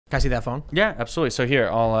Can I see that phone? Yeah, absolutely. So here,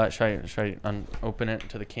 I'll should I open it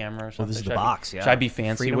to the camera or something? Oh, this is the box. Yeah. Should I be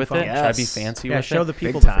fancy Freedom with phone? it? Should I be fancy with it? Show the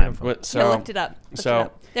people Big the Freedom time. phone. What, so, Yeah, lift it up. Lift it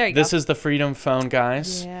up. There you go. This is the Freedom Phone,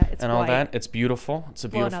 guys. Yeah, it's and all white. that. It's beautiful. It's a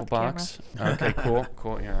Blowing beautiful out the box. Okay, cool,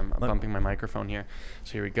 cool. Here, I'm bumping my microphone here.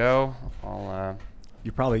 So here we go. I'll.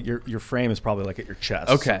 You probably your frame is probably like at your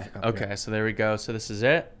chest. Okay. Okay. So there we go. So this is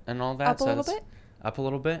it and all that. Up a little bit. Up a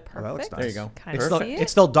little bit. Oh, that looks Perfect. nice. There you go. Kind It of still, see it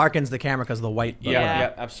still darkens the camera because of the white. Yeah, Yeah.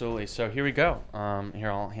 yeah, absolutely. So here we go.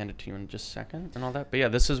 Here, I'll hand it to you in just a second and all that. But yeah,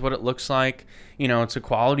 this is what it looks like. You know, it's a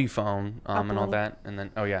quality phone and all little. that. And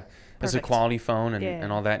then, oh yeah, it's a Perfect. quality phone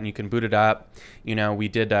and all that. And you can boot it up. You know, we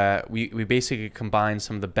did, we basically combined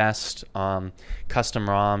some of the best custom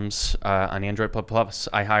ROMs on Android. Plus,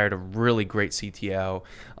 I hired a really great CTO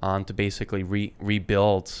to basically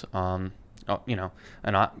rebuild you know,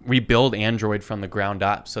 and rebuild Android from the ground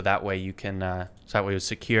up, so that way you can, so that way it was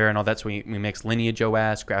secure and all that. So we mixed Lineage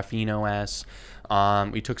OS, Graphene OS.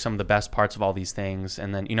 We took some of the best parts of all these things,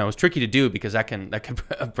 and then, you know, it was tricky to do because that can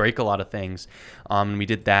break a lot of things. And we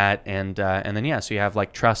did that, and then yeah, so you have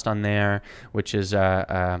like Trust on there, which is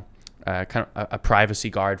kind of a privacy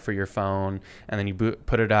guard for your phone, and then you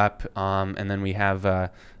put it up, and then we have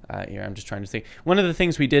here, I'm just trying to think. One of the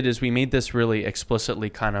things we did is we made this really explicitly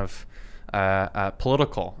kind of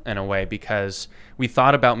political in a way, because we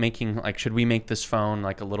thought about making, like, should we make this phone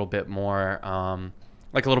like a little bit more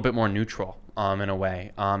neutral in a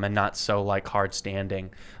way, and not so like hard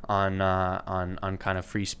standing on kind of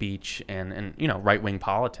free speech and you know, right-wing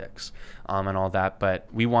politics and all that. But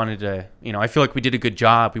we wanted to, you know, I feel like we did a good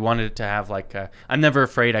job. We wanted it to have like I'm never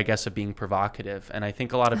afraid, I guess, of being provocative, and I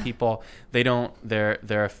think a lot of people,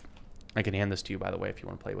 they're I can hand this to you, by the way, if you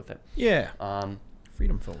want to play with it. Yeah.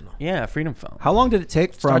 Freedom Phone. Yeah, Freedom Phone. How long did it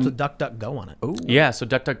take from? Starts with DuckDuckGo on it. Ooh. Yeah, so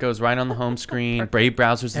DuckDuckGo is right on the home screen. Brave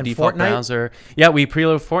browser's the And default Fortnite? browser. Yeah, we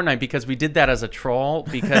preload Fortnite because we did that as a troll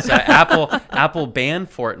because Apple banned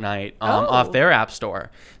Fortnite off their app store.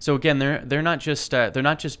 So again, they're not just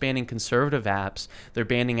banning conservative apps. They're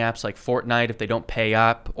banning apps like Fortnite if they don't pay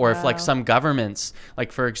up, or if like some governments,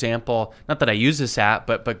 like for example, not that I use this app,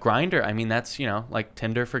 but Grindr. I mean, that's, you know, like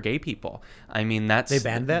Tinder for gay people. I mean, that's They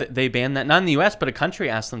banned that? They banned that, not in the U.S., but a country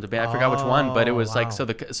asked them to ban. I forgot which one, but it was like, wow.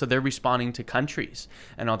 so they're responding to countries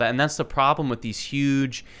and all that. And that's the problem with these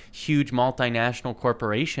huge multinational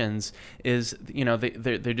corporations is, you know,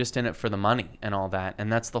 they're just in it for the money and all that.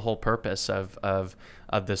 And that's the whole purpose of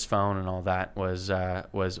this phone and all that was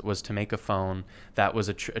to make a phone that was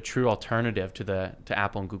a true alternative to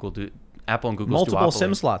Apple and Google's Multiple duopoly.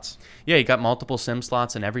 SIM slots. Yeah, you got multiple SIM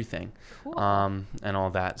slots and everything, Cool. and all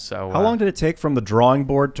that. So How long did it take from the drawing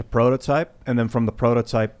board to prototype, and then from the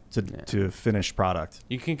prototype to finished product?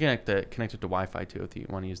 You can connect it to Wi-Fi too if you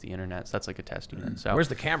want to use the internet. So that's like a test unit. So Where's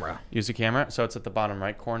the camera? use the camera. So it's at the bottom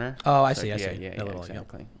right corner. Oh, I So, see. I yeah, see. Yeah, That little- yep.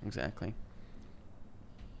 exactly.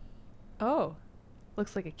 Oh,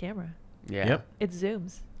 looks like a camera. Yeah. Yep. It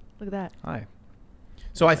zooms. Look at that. Hi.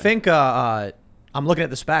 So I think I'm looking at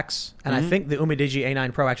the specs, and Mm-hmm. I think the Umidigi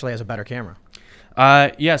A9 Pro actually has a better camera.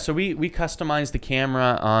 Yeah, so we customized the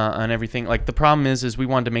camera and everything. Like the problem is we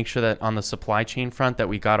wanted to make sure that on the supply chain front that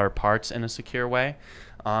we got our parts in a secure way,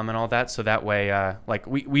 and all that. So that way, like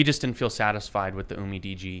we just didn't feel satisfied with the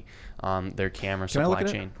Umidigi, their camera Can I look supply at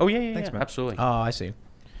it? chain. Oh yeah, Thanks, man. absolutely. Oh, I see.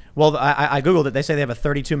 Well, I googled it. They say they have a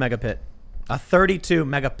 32 megapixel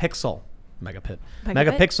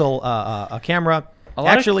a camera.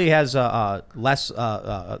 Actually has less. They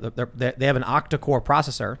have an octa-core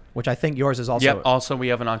processor, which I think yours is also. Yep. Also, we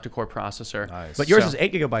have an octa-core processor. Nice. But yours So- is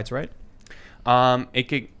 8 gigabytes, right? 8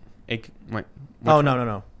 gig. Wait. Oh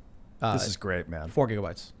no. This is great, man. 4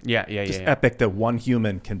 gigabytes. Yeah. Just epic that one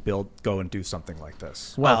human can go and do something like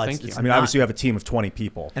this. Well, thank you. I mean, obviously you have a team of 20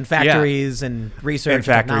 people. and factories and research And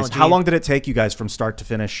factories. technology. How long did it take you guys from start to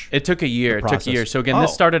finish? It took a year. It took a process? year. So again, Oh.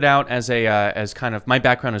 this started out as as kind of, my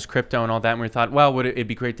background is crypto and all that. And we thought, well, it'd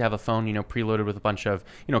be great to have a phone, you know, preloaded with a bunch of,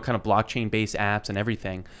 you know, kind of blockchain-based apps and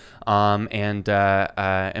everything. And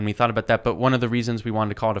we thought about that. But one of the reasons we wanted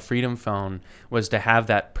to call it a Freedom Phone was to have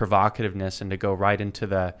that provocativeness and to go right into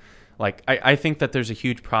the, like, I think that there's a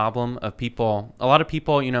huge problem of people. A lot of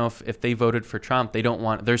people, you know, if they voted for Trump,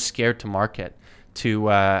 they're scared to market to,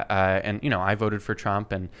 and, you know, I voted for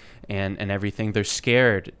Trump and everything. They're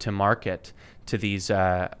scared to market to these,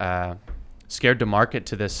 scared to market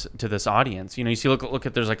to this audience. You know, you see, look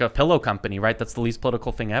at, there's like a pillow company, right? That's the least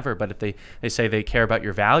political thing ever. But if they say they care about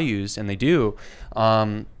your values, and they do,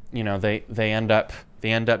 you know, they end up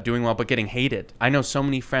they end up doing well but getting hated. I know so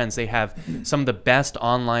many friends, they have some of the best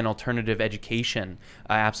online alternative education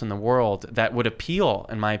apps in the world that would appeal,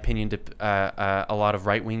 in my opinion, to a lot of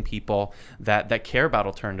right-wing people that care about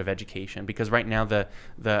alternative education, because right now the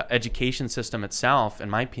education system itself, in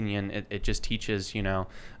my opinion, it just teaches, you know,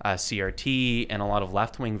 CRT and a lot of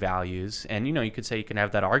left-wing values. And, you know, you could say you can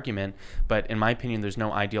have that argument, but in my opinion, there's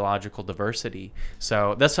no ideological diversity.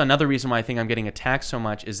 So that's another reason why I think I'm getting attacked so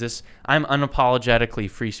much, is this: I'm unapologetically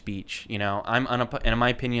free speech. You know, and in my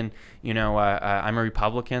opinion, you know, I'm a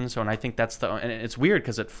Republican. So, and I think that's and it's weird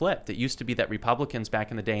because it flipped. It used to be that Republicans back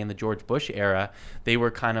in the day, in the George Bush era, they were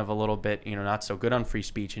kind of a little bit, you know, not so good on free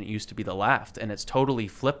speech, and it used to be the left, and it's totally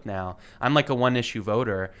flipped now. I'm like a one-issue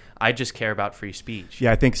voter. I just care about free speech.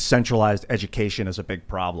 Yeah, I think centralized education is a big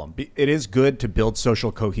problem. It is good to build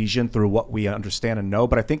social cohesion through what we understand and know,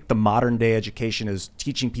 but I think the modern day education is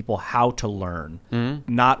teaching people how to learn,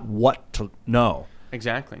 not what to know.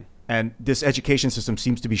 Exactly. And this education system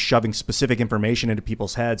seems to be shoving specific information into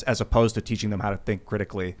people's heads as opposed to teaching them how to think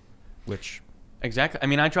critically, which... Exactly. I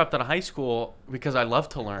mean, I dropped out of high school because I love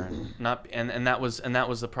to learn, and that was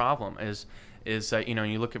the problem. Is you know,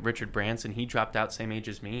 you look at Richard Branson, he dropped out same age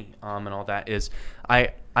as me, and all that. Is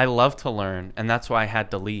I love to learn, and that's why I had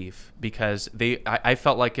to leave, because I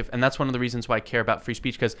felt like and that's one of the reasons why I care about free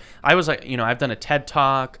speech, because I was like, you know, I've done a TED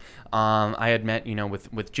Talk, I had met, you know,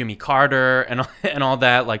 with Jimmy Carter and all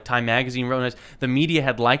that, like Time Magazine wrote us. The media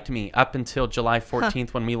had liked me up until July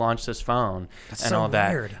 14th when we launched this phone. That's and so all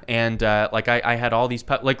that. Weird. And like I had all these,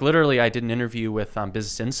 like literally I did an interview with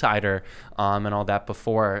Business Insider and all that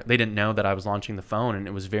before. They didn't know that I was launching the phone, and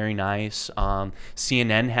it was very nice.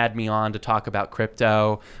 CNN had me on to talk about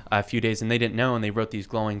crypto a few days, and they didn't know, and they wrote these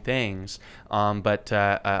glowing things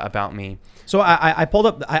about me. So I pulled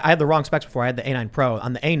up, I had the wrong specs before. I had the A9 Pro.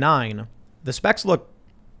 On the A9, the specs look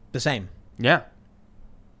the same. Yeah.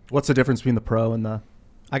 What's the difference between the Pro and the...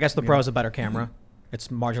 I guess the Pro is a better camera. It's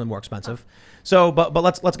marginally more expensive. So, but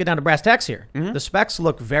let's get down to brass tacks here. The specs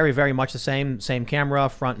look very, very much the same. Same camera,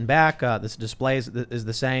 front and back. This display is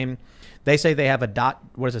the same. They say they have a dot.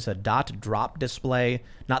 What is this? A dot drop display,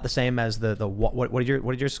 not the same as the what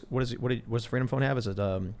does FreedomPhone have? Is it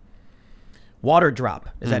water drop?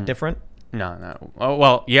 Is that different? No. Oh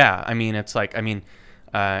well, yeah. I mean, it's like, I mean,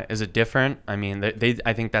 is it different? I mean,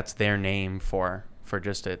 I think that's their name for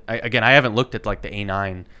just it. Again, I haven't looked at like the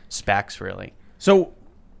A9 specs really. So,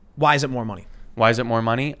 why is it more money? Why is it more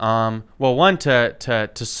money? Well, one, to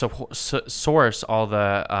source all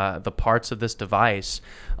the parts of this device,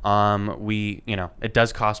 it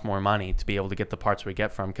does cost more money to be able to get the parts we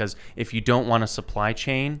get from, because if you don't want a supply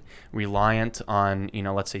chain reliant on, you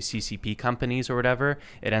know, let's say CCP companies or whatever,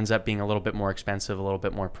 it ends up being a little bit more expensive, a little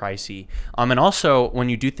bit more pricey. And also when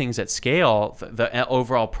you do things at scale, the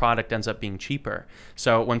overall product ends up being cheaper.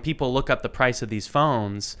 So when people look up the price of these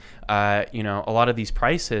phones, you know, a lot of these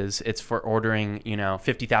prices, it's for ordering, you know,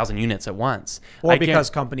 50,000 units at once. Or because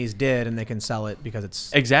companies did and they can sell it because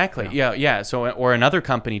it's... Exactly. You know. Yeah. So, or another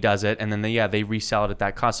company does it, and then they resell it at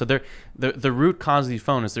that cost. So the root cause of these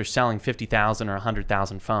phones is they're selling 50,000 or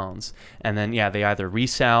 100,000 phones, and then they either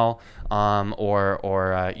resell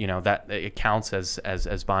or you know, that it counts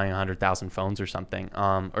as buying 100,000 phones or something.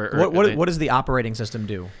 What does the operating system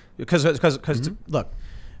do? Because look,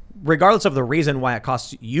 regardless of the reason why it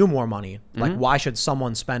costs you more money, like why should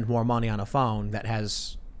someone spend more money on a phone that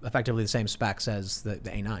has effectively the same specs as the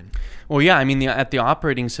A9? Well, yeah, I mean, at the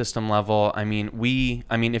operating system level, I mean,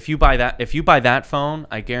 if you buy that phone,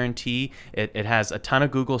 I guarantee it has a ton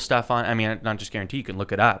of Google stuff on. I mean, not just guarantee, you can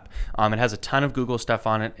look it up. It has a ton of Google stuff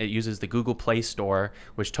on it. It uses the Google Play Store,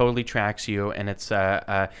 which totally tracks you, and it's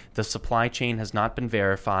the supply chain has not been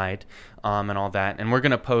verified. And all that, and we're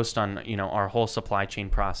going to post on, you know, our whole supply chain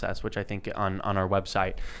process, which I think on our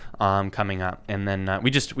website coming up. And then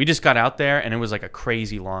we just got out there, and it was like a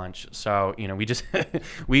crazy launch. So, you know, we just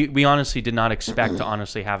we honestly did not expect to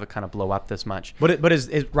honestly have it kind of blow up this much. But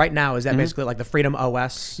is right now, is that basically like the Freedom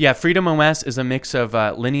OS? Yeah, Freedom OS is a mix of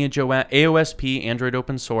Lineage OS, AOSP, Android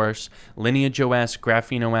open source, Lineage OS,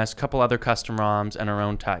 Graphene OS, a couple other custom ROMs, and our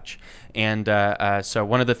own touch. And so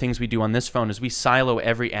one of the things we do on this phone is we silo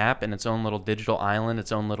every app in its own little digital island,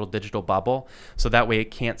 its own little digital bubble, so that way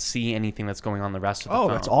it can't see anything that's going on the rest of the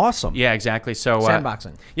phone. Oh, that's awesome. Yeah, exactly. So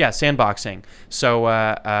sandboxing. Yeah, sandboxing. So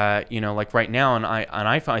you know, like right now on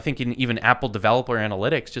iPhone, I think even Apple Developer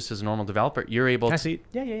Analytics, just as a normal developer, you're able to... see?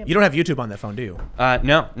 Yeah. You don't have YouTube on that phone, do you?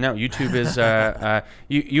 No. YouTube is...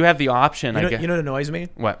 you have the option, I guess. You know what annoys me?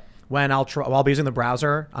 What? When I'll be using the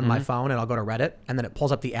browser on my phone, and I'll go to Reddit, and then it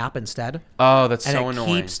pulls up the app instead. Oh, that's so annoying. And it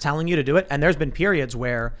annoying. keeps telling you to do it. And there's been periods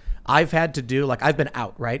where I've had to do, like, I've been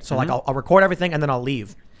out, right? So like I'll record everything and then I'll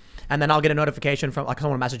leave. And then I'll get a notification from, like,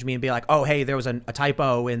 someone will message me and be like, oh, hey, there was a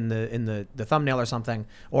typo in the thumbnail or something,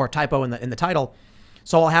 or a typo in the title.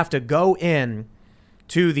 So I'll have to go in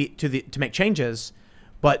to make changes.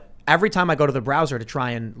 But every time I go to the browser to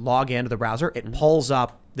try and log into the browser, it pulls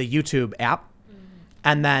up the YouTube app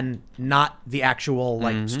and then not the actual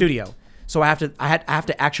like studio. So I have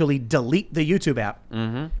to actually delete the YouTube app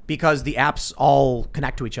because the apps all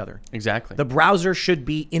connect to each other. Exactly. The browser should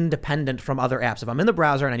be independent from other apps. If I'm in the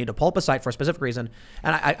browser and I need to pull up a site for a specific reason,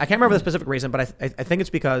 and I can't remember the specific reason, but I think it's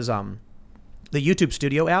because the YouTube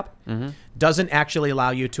Studio app doesn't actually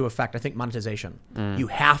allow you to affect, I think, monetization. You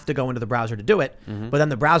have to go into the browser to do it, but then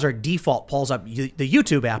the browser default pulls up the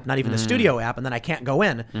YouTube app, not even the Studio app, and then I can't go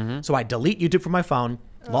in. So I delete YouTube from my phone,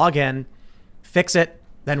 log in, fix it,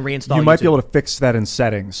 then reinstall You might YouTube. be able to fix that in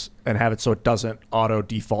settings and have it so it doesn't auto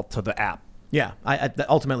default to the app. Yeah,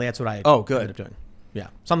 ultimately that's what I good. ended up doing. Yeah,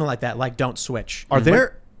 something like that, like don't switch. Are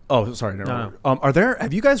there... Oh, sorry. No.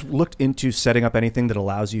 Have you guys looked into setting up anything that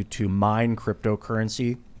allows you to mine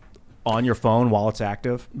cryptocurrency on your phone while it's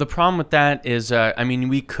active? The problem with that is, I mean,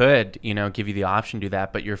 we could, give you the option to do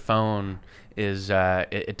that, but your phone is,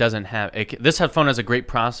 it doesn't have, this phone has a great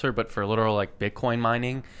processor, but for literal like Bitcoin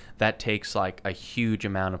mining, that takes like a huge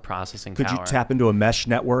amount of processing power. Could you tap into a mesh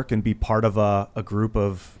network and be part of a group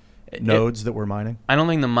of nodes that we're mining? I don't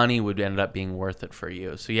think the money would end up being worth it for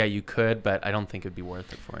you. So yeah, you could, but I don't think it'd be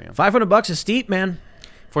worth it for you. $500 is steep, man.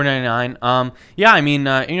 $4.99. Yeah, I mean,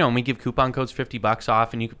 we give coupon codes $50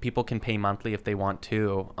 off, and people can pay monthly if they want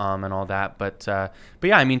to, and all that. But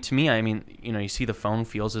yeah, I mean, to me, you see the phone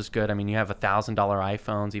feels as good. I mean, you have $1,000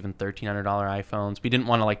 iPhones, even $1,300 iPhones. We didn't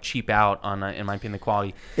want to like cheap out on, in my opinion, the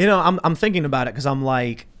quality. I'm thinking about it because I'm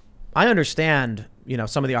like, I understand,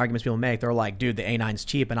 some of the arguments people make. They're like, dude, the A9's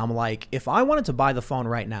cheap, and I'm like, if I wanted to buy the phone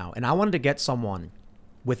right now, and I wanted to get someone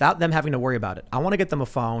without them having to worry about it, I want to get them a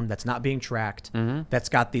phone that's not being tracked, that's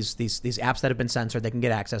got these apps that have been censored they can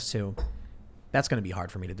get access to. That's going to be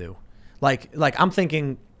hard for me to do. Like I'm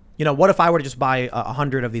thinking, what if I were to just buy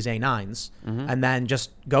 100 of these A9s and then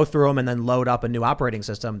just go through them and then load up a new operating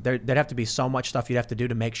system? There'd have to be so much stuff you'd have to do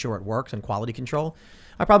to make sure it works and quality control.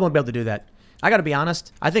 I probably won't be able to do that. I got to be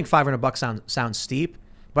honest. I think $500 sounds steep,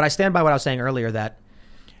 but I stand by what I was saying earlier that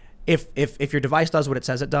if your device does what it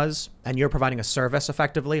says it does and you're providing a service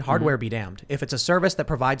effectively, hardware be damned. If it's a service that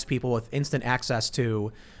provides people with instant access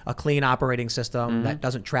to a clean operating system that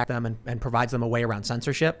doesn't track them and provides them a way around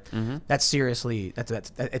censorship, that's seriously,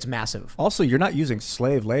 it's massive. Also, you're not using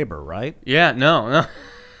slave labor, right? Yeah, no.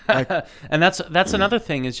 And that's another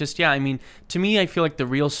thing is just, I mean, to me, I feel like the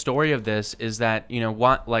real story of this is that,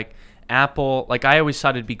 Apple, like I always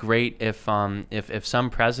thought it'd be great if some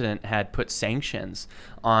president had put sanctions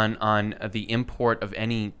on the import of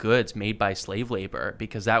any goods made by slave labor,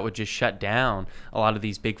 because that would just shut down a lot of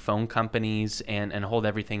these big phone companies and hold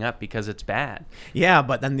everything up because it's bad. Yeah,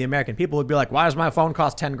 but then the American people would be like, why does my phone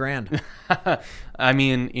cost 10 grand? I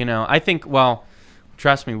mean, I think, well,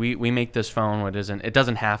 trust me, we make this phone it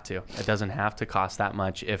doesn't have to. It doesn't have to cost that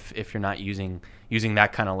much if you're not using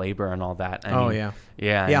that kind of labor and all that. I mean,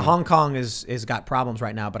 yeah. I mean, Hong Kong is got problems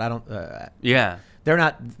right now, but I don't. They're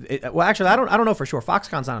not. Well, actually, I don't know for sure.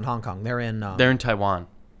 Foxconn's not in Hong Kong. They're in Taiwan.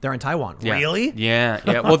 They're in Taiwan. Yeah. Really?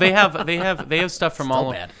 Yeah. Well, they have stuff from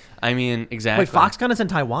all. Bad. I mean, exactly. Wait, Foxconn is in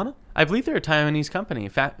Taiwan? I believe they're a Taiwanese company.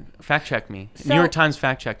 Fact check me. So, New York Times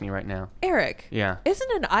fact check me right now. Eric. Yeah.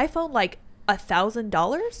 Isn't an iPhone like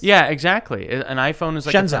 $1,000? Yeah, exactly. An iPhone is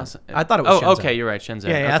like Shenzhen. I thought it was Shenzhen. Oh, okay, you're right, Shenzhen.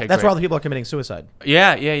 Yeah, okay, that's where all the people are committing suicide.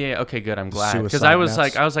 Yeah. Okay, good. I'm glad, because I was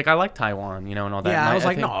nets. like, I like Taiwan, and all that. Yeah, and I was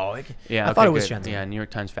like, think, no. Yeah, I thought it was Shenzhen. Yeah, New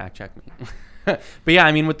York Times fact check me. But yeah,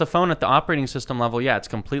 I mean, with the phone at the operating system level, it's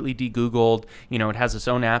completely de-Googled. It has its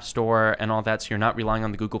own app store and all that, so you're not relying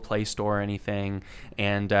on the Google Play Store or anything.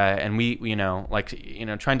 And we,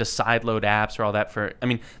 trying to sideload apps or all that I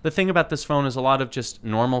mean, the thing about this phone is a lot of just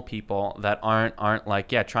normal people that aren't like,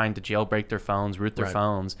 trying to jailbreak their phones, root their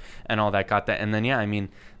phones, and all that got that. And then, I mean,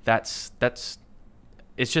 that's.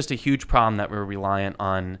 It's just a huge problem that we're reliant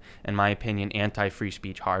on, in my opinion, anti-free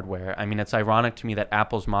speech hardware. I mean, it's ironic to me that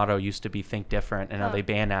Apple's motto used to be "Think different," and now they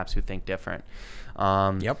ban apps who think different.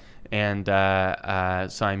 Yep. And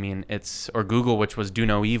so, I mean, or Google, which was "Do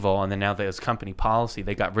no evil," and then now there's company policy.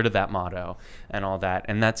 They got rid of that motto and all that,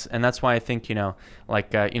 and that's why I think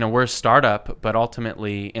we're a startup, but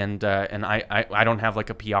ultimately, and I don't have like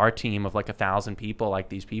a PR team of like 1,000 people like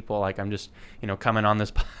these people. Like I'm just coming on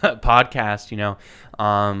this podcast,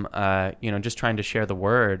 just trying to share the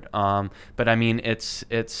word. But I mean, it's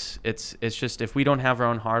just if we don't have our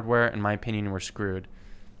own hardware, in my opinion, we're screwed.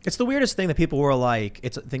 It's the weirdest thing that people were like,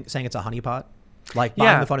 saying it's a honeypot. Like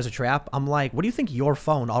buying the phone is a trap. I'm like, what do you think your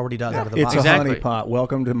phone already does out of the box? It's a honeypot.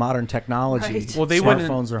 Welcome to modern technology. Right. Well,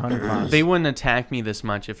 smartphones are honeypots. They wouldn't attack me this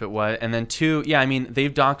much if it was. And then two, I mean,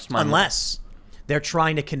 they've doxed my unless they're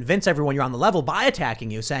trying to convince everyone you're on the level by attacking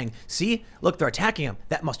you, saying, "See, look, they're attacking him.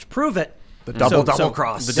 That must prove it." The double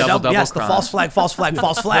cross. The double yes, cross. the false flag, false flag,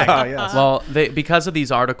 false flag. Oh, yes. Well, because of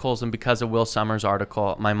these articles and because of Will Summers'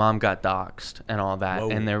 article, my mom got doxxed and all that,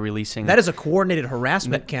 and they're releasing. That is a coordinated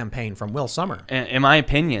harassment campaign from Will Summer, in my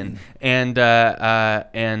opinion. And I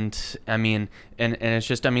mean, and it's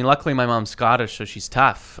just, I mean, luckily my mom's Scottish, so she's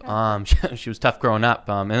tough. She was tough growing up,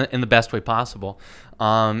 in the best way possible.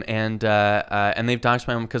 And they've doxed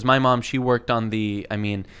my mom because my mom, she worked on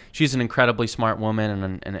she's an incredibly smart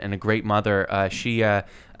woman and a great mother.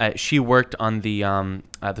 She worked on the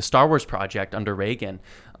Star Wars project under Reagan,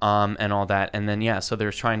 and all that. And then, so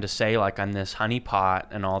they're trying to say like I'm this honeypot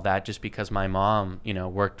and all that just because my mom,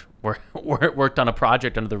 worked on a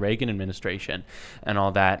project under the Reagan administration and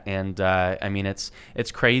all that. And I mean, it's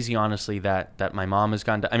crazy, honestly, that my mom has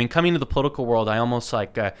gone to, I mean, coming to the political world, I almost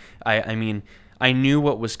like, I knew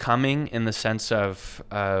what was coming in the sense of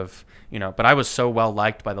but I was so well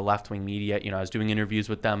liked by the left-wing media. I was doing interviews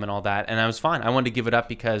with them and all that, and I was fine. I wanted to give it up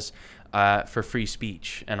because for free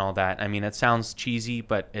speech and all that. I mean, it sounds cheesy,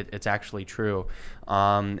 but it's actually true.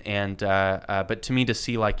 But to me, to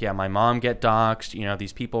see my mom get doxxed,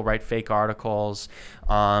 these people write fake articles,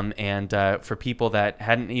 and for people that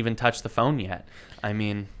hadn't even touched the phone yet. I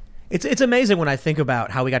mean. It's amazing when I think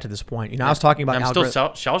about how we got to this point. I was talking about. I'm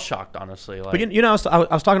still shell shocked, honestly. But I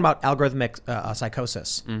was talking about algorithmic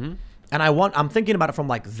psychosis, and I'm thinking about it from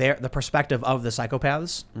the perspective of the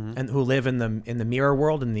psychopaths and who live in the mirror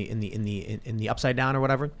world, in the upside down or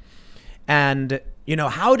whatever. And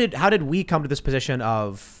how did we come to this position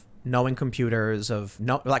of knowing computers,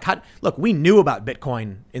 look, we knew about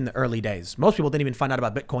Bitcoin in the early days. Most people didn't even find out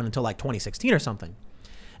about Bitcoin until 2016 or something.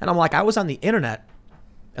 And I'm like, I was on the internet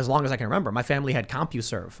as long as I can remember. My family had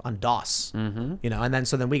CompuServe on DOS, and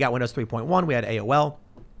then we got Windows 3.1. We had AOL.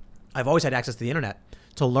 I've always had access to the internet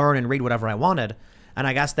to learn and read whatever I wanted, and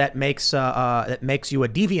I guess that makes you a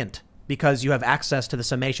deviant because you have access to the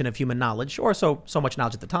summation of human knowledge, or so much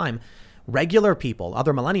knowledge at the time. Regular people,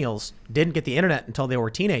 other millennials, didn't get the internet until they were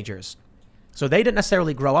teenagers. So they didn't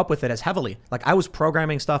necessarily grow up with it as heavily. I was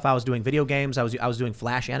programming stuff. I was doing video games. I was doing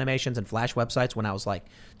Flash animations and Flash websites when I was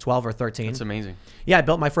 12 or 13. That's amazing. Yeah, I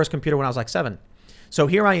built my first computer when I was 7. So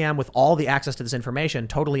here I am with all the access to this information,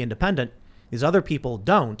 totally independent. These other people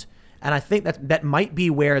don't. And I think that might be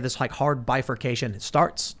where this hard bifurcation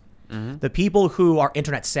starts. The people who are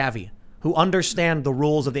internet savvy, who understand the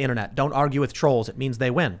rules of the internet, don't argue with trolls. It means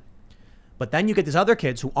they win. But then you get these other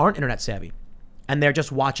kids who aren't internet savvy, and they're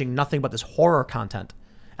just watching nothing but this horror content.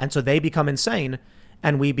 And so they become insane,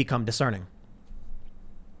 and we become discerning.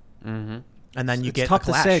 And then you get tough a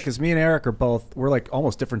clash. to say because me and Eric we're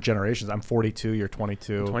almost different generations. I'm 42, you're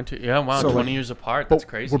 22. 22, yeah, wow, so 20 years apart. That's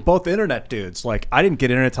crazy. We're both internet dudes. I didn't get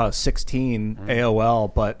internet until I was 16,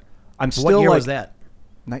 AOL, but I'm still What year was that?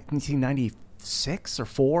 1996 or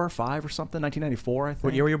 4 or 5 or something, 1994, I think.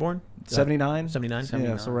 What year were you born? 79. 79?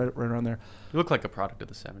 Yeah, so right around there. You look like a product of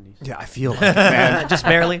the 70s. Yeah, I feel like it, man. Just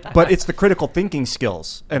barely. But it's the critical thinking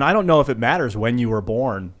skills. And I don't know if it matters when you were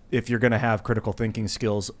born, if you're going to have critical thinking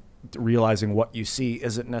skills. Realizing what you see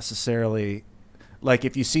isn't necessarily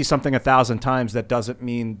if you see something 1,000 times, that doesn't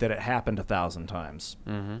mean that it happened 1,000 times.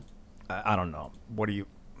 I don't know. What do you?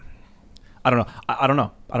 I don't know. I don't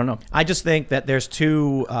know. I just think that there's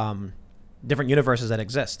two different universes that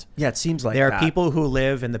exist. Yeah, it seems like there are people who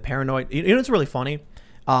live in the paranoid. It's really funny.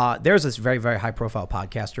 There's this very, very high profile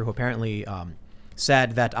podcaster who apparently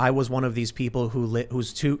said that I was one of these people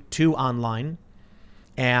who's too online,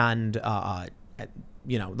 and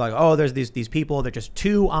there's these people, they're just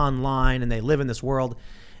too online and they live in this world.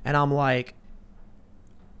 And I'm like,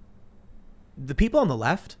 the people on the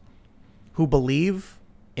left who believe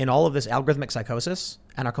in all of this algorithmic psychosis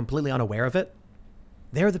and are completely unaware of it,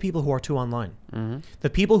 they're the people who are too online. The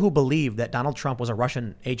people who believe that Donald Trump was a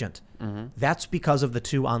Russian agent, that's because of the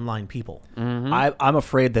too online people. I'm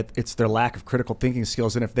afraid that it's their lack of critical thinking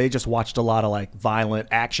skills. And if they just watched a lot of violent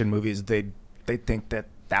action movies, they'd think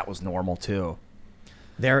that was normal too.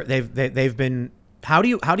 They've been. How do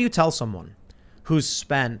you tell someone who's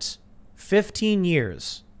spent 15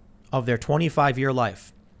 years of their 25-year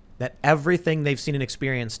life that everything they've seen and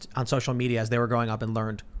experienced on social media as they were growing up and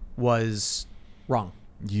learned was wrong?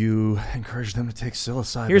 You encourage them to take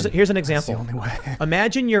psilocybin. Here's an example. That's the only way.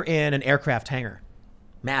 Imagine you're in an aircraft hangar,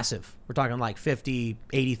 massive. We're talking 50,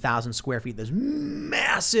 80,000 square feet. This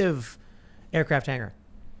massive aircraft hangar.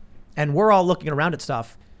 And we're all looking around at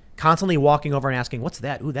stuff, constantly walking over and asking, what's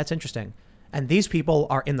that? Ooh, that's interesting. And these people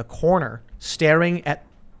are in the corner staring at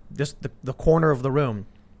the corner of the room,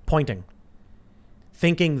 pointing,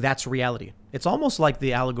 thinking that's reality. It's almost like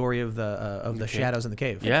the allegory of the shadows in the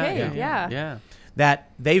cave. Yeah.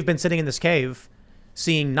 That they've been sitting in this cave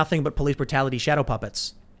seeing nothing but police brutality shadow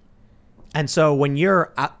puppets. And so when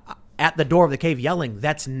you're at the door of the cave yelling,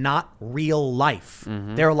 that's not real life.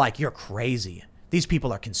 They're like, you're crazy. These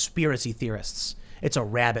people are conspiracy theorists. It's a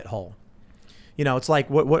rabbit hole. You know, it's like,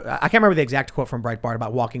 what I can't remember the exact quote from Breitbart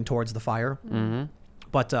about walking towards the fire.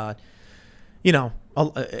 But, you know,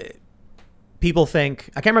 people think,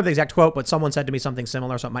 I can't remember the exact quote, but someone said to me something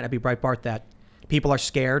similar, so it might not be Breitbart, that people are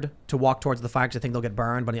scared to walk towards the fire because they think they'll get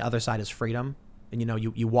burned, but on the other side is freedom. And, you know,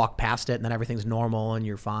 you walk past it and then everything's normal and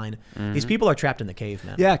you're fine. These people are trapped in the cave,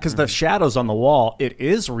 man. Yeah, because the shadows on the wall, it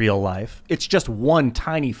is real life. It's just one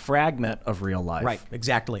tiny fragment of real life. Right,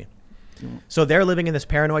 exactly. So they're living in this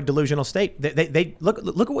paranoid, delusional state. They look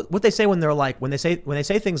at what they say when they're like, when they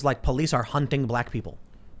say things like police are hunting black people.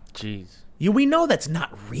 Jeez. We know that's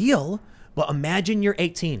not real, but imagine you're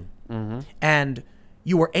 18 and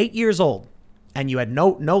you were 8 years old and you had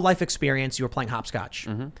no life experience. You were playing hopscotch.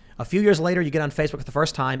 A few years later, you get on Facebook for the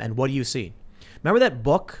first time, and what do you see? Remember that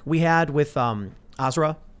book we had with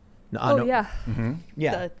Azra? Yeah.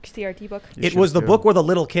 Yeah. The CRT book. It was the book where the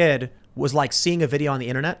little kid was like seeing a video on the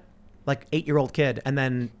internet, like 8-year-old kid, and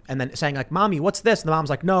then saying like, "Mommy, what's this?" And the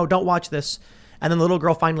mom's like, "No, don't watch this." And then the little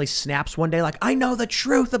girl finally snaps one day like, "I know the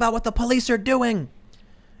truth about what the police are doing."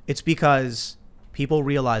 It's because people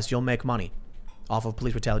realize you'll make money off of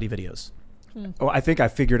police brutality videos. Oh, I think I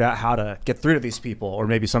figured out how to get through to these people, or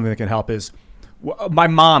maybe something that can help is my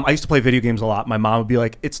mom. I used to play video games a lot. My mom would be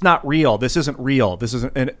like, "It's not real. This isn't real. This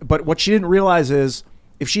isn't." But what she didn't realize is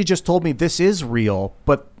if she just told me this is real,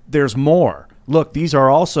 but there's more. Look, these are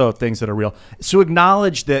also things that are real. So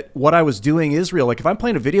acknowledge that what I was doing is real. Like if I'm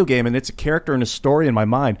playing a video game and it's a character and a story in my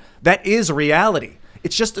mind, that is reality.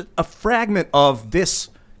 It's just a fragment of this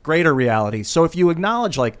greater reality. So if you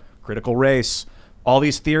acknowledge like critical race, all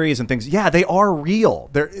these theories and things, yeah, they are real.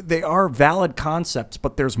 They are valid concepts,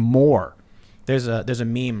 but there's more. There's a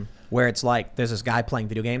meme where it's like there's this guy playing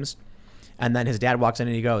video games, and then his dad walks in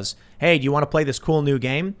and he goes, "Hey, do you want to play this cool new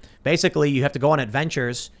game? Basically, you have to go on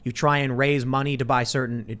adventures. You try and raise money to buy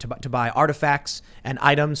to buy artifacts and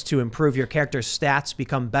items to improve your character's stats,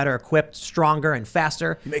 become better equipped, stronger, and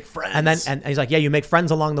faster. You make friends." And he's like, "Yeah, you make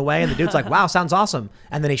friends along the way." And the dude's like, "Wow, sounds awesome."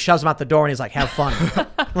 And then he shoves him out the door and he's like, "Have fun."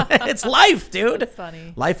 It's life, dude. That's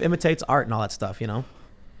funny. Life imitates art and all that stuff, you know?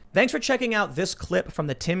 Thanks for checking out this clip from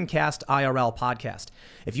the Timcast IRL podcast.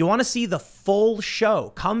 If you want to see the full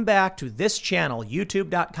show, come back to this channel,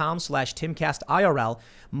 youtube.com/TimcastIRL,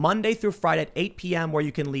 Monday through Friday at 8 p.m., where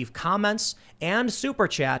you can leave comments and super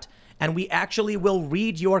chat, and we actually will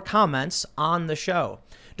read your comments on the show.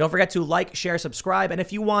 Don't forget to like, share, subscribe, and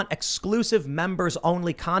if you want exclusive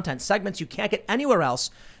members-only content, segments you can't get anywhere else,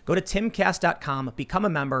 go to timcast.com, become a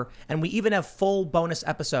member, and we even have full bonus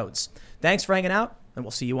episodes. Thanks for hanging out, and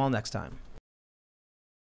we'll see you all next time.